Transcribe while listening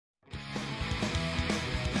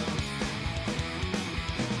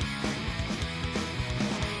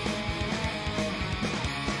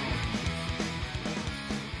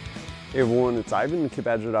Hey everyone, it's Ivan at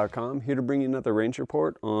KitBadger.com, here to bring you another range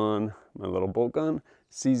report on my little bolt gun,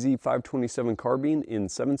 CZ527 Carbine in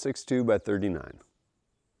 7.62 by 39.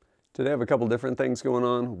 Today I have a couple different things going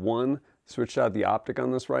on. One, switched out the optic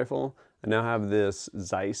on this rifle. I now have this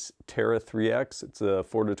Zeiss Terra 3X. It's a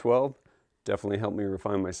 4-12. Definitely helped me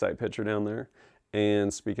refine my sight picture down there.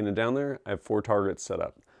 And speaking of down there, I have 4 targets set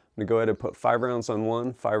up. I'm going to go ahead and put 5 rounds on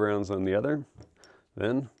one, 5 rounds on the other. Then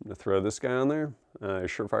I'm going to throw this guy on there, a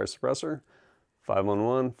Surefire suppressor, 5 on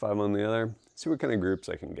one, 5 on the other, see what kind of groups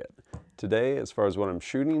I can get. Today, as far as what I'm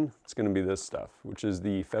shooting, it's going to be this stuff, which is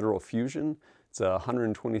the Federal Fusion. It's a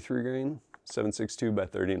 123 grain, 7.62 by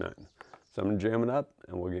 39. So I'm going to jam it up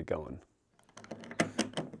and we'll get going.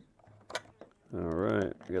 All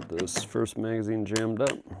right, I got this first magazine jammed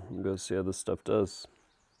up. We'll go see how this stuff does.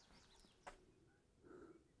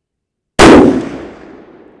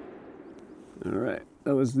 All right,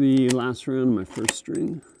 that was the last round of my first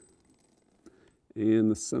string.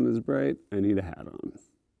 And the sun is bright, I need a hat on.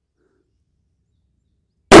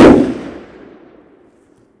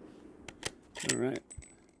 All right,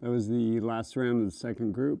 that was the last round of the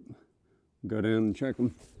second group. Go down and check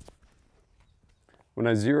them. When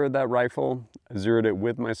I zeroed that rifle, I zeroed it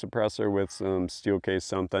with my suppressor with some steel case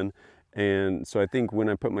something. And so I think when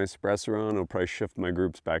I put my suppressor on, it'll probably shift my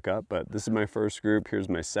groups back up. But this is my first group, here's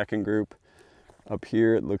my second group. Up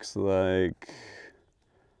here it looks like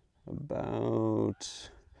about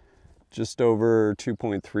just over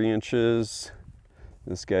 2.3 inches.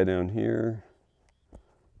 This guy down here,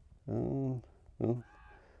 well,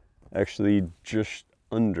 actually just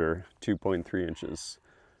under 2.3 inches.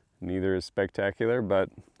 Neither is spectacular, but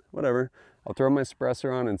whatever. I'll throw my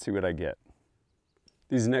suppressor on and see what I get.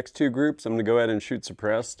 These next 2 groups, I'm gonna go ahead and shoot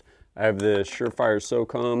suppressed. I have the Surefire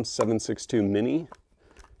SOCOM 7.62 Mini.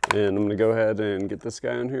 And I'm going to go ahead and get this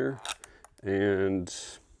guy on here and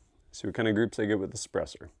see what kind of groups I get with the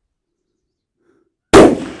suppressor.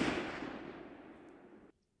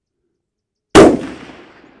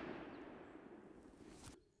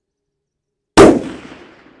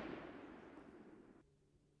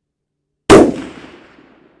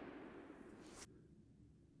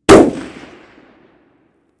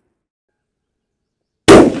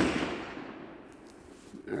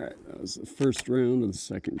 All right, that was the first round of the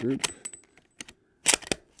second group.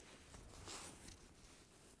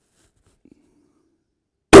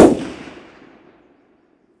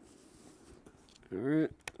 All right,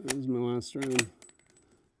 that was my last round.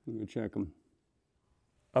 I'm gonna check them.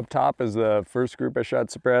 Up top is the first group I shot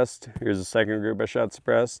suppressed. Here's the second group I shot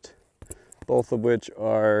suppressed. Both of which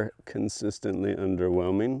are consistently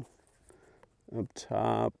underwhelming. Up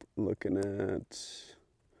top, looking at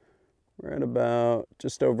we're at about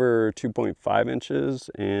just over 2.5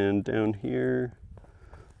 inches, and down here,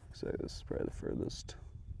 looks like this is probably the furthest,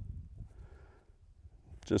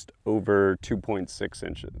 just over 2.6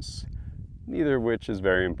 inches, neither of which is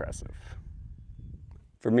very impressive.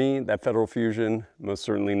 For me, that Federal Fusion, most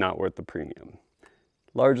certainly not worth the premium,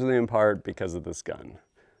 largely in part because of this gun.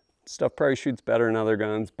 Stuff probably shoots better in other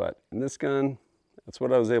guns, but in this gun, that's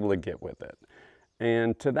what I was able to get with it.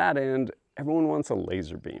 And to that end, everyone wants a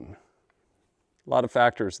laser beam. A lot of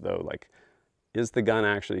factors though, like, is the gun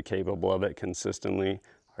actually capable of it consistently?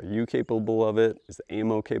 Are you capable of it? Is the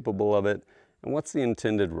ammo capable of it? And what's the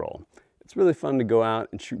intended role? It's really fun to go out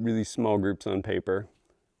and shoot really small groups on paper.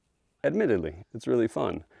 Admittedly, it's really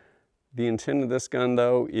fun. The intent of this gun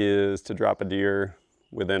though is to drop a deer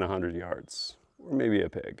within 100 yards, or maybe a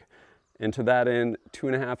pig. And to that end,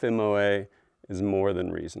 2.5 MOA is more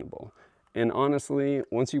than reasonable. And honestly,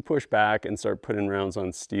 once you push back and start putting rounds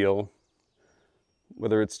on steel,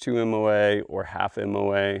 whether it's 2 MOA or half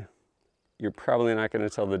MOA, you're probably not going to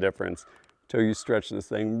tell the difference until you stretch this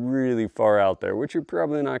thing really far out there, which you're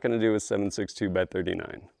probably not going to do with 7.62 by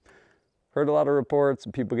 39. Heard a lot of reports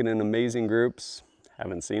of people getting amazing groups.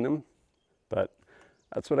 Haven't seen them, but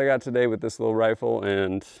that's what I got today with this little rifle.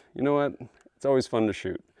 And you know what? It's always fun to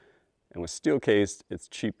shoot. And with steel cased, it's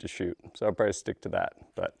cheap to shoot. So I'll probably stick to that.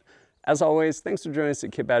 But as always, thanks for joining us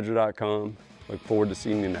at KitBadger.com. Look forward to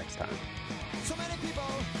seeing you next time.